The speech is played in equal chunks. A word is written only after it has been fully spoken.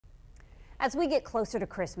As we get closer to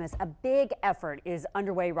Christmas, a big effort is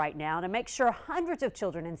underway right now to make sure hundreds of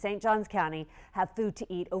children in St. Johns County have food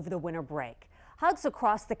to eat over the winter break. Hugs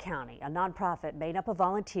Across the County, a nonprofit made up of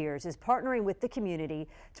volunteers, is partnering with the community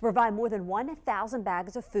to provide more than 1,000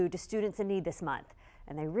 bags of food to students in need this month,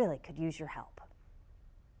 and they really could use your help.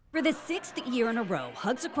 For the 6th year in a row,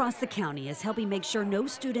 Hugs Across the County is helping make sure no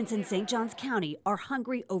students in St. Johns County are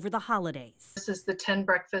hungry over the holidays. This is the 10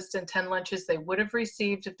 breakfasts and 10 lunches they would have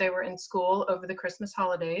received if they were in school over the Christmas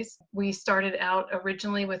holidays. We started out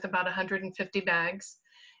originally with about 150 bags,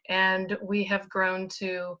 and we have grown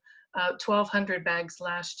to 1,200 bags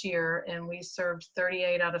last year, and we served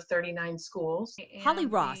 38 out of 39 schools. Holly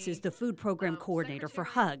Ross is the food program coordinator for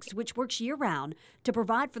Hugs, which works year-round to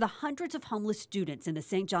provide for the hundreds of homeless students in the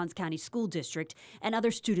St. Johns County School District and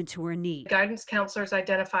other students who are in need. Guidance counselors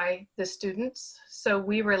identify the students, so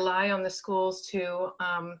we rely on the schools to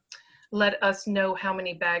let us know how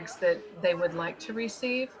many bags that they would like to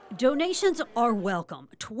receive. Donations are welcome.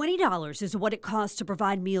 $20 is what it costs to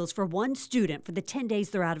provide meals for one student for the 10 days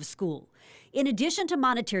they're out of school. In addition to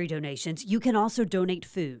monetary donations, you can also donate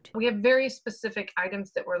food. We have very specific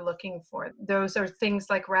items that we're looking for. Those are things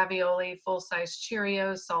like ravioli, full-size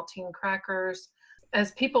Cheerios, saltine crackers.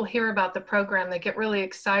 As people hear about the program, they get really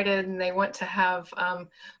excited and they want to have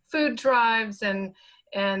food drives and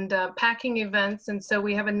packing events. And so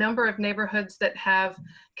we have a number of neighborhoods that have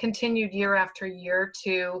continued year after year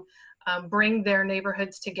to bring their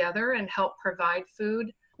neighborhoods together and help provide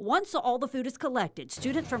food. Once all the food is collected,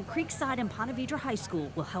 students from Creekside and Ponte Vedra High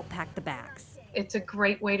School will help pack the bags. It's a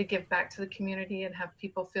great way to give back to the community and have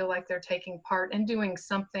people feel like they're taking part and doing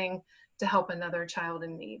something to help another child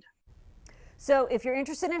in need. So if you're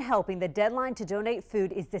interested in helping, the deadline to donate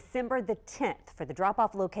food is December the 10th for the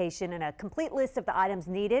drop-off location and a complete list of the items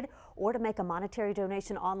needed, or to make a monetary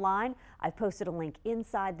donation online. I've posted a link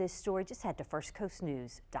inside this story. Just head to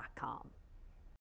firstcoastnews.com.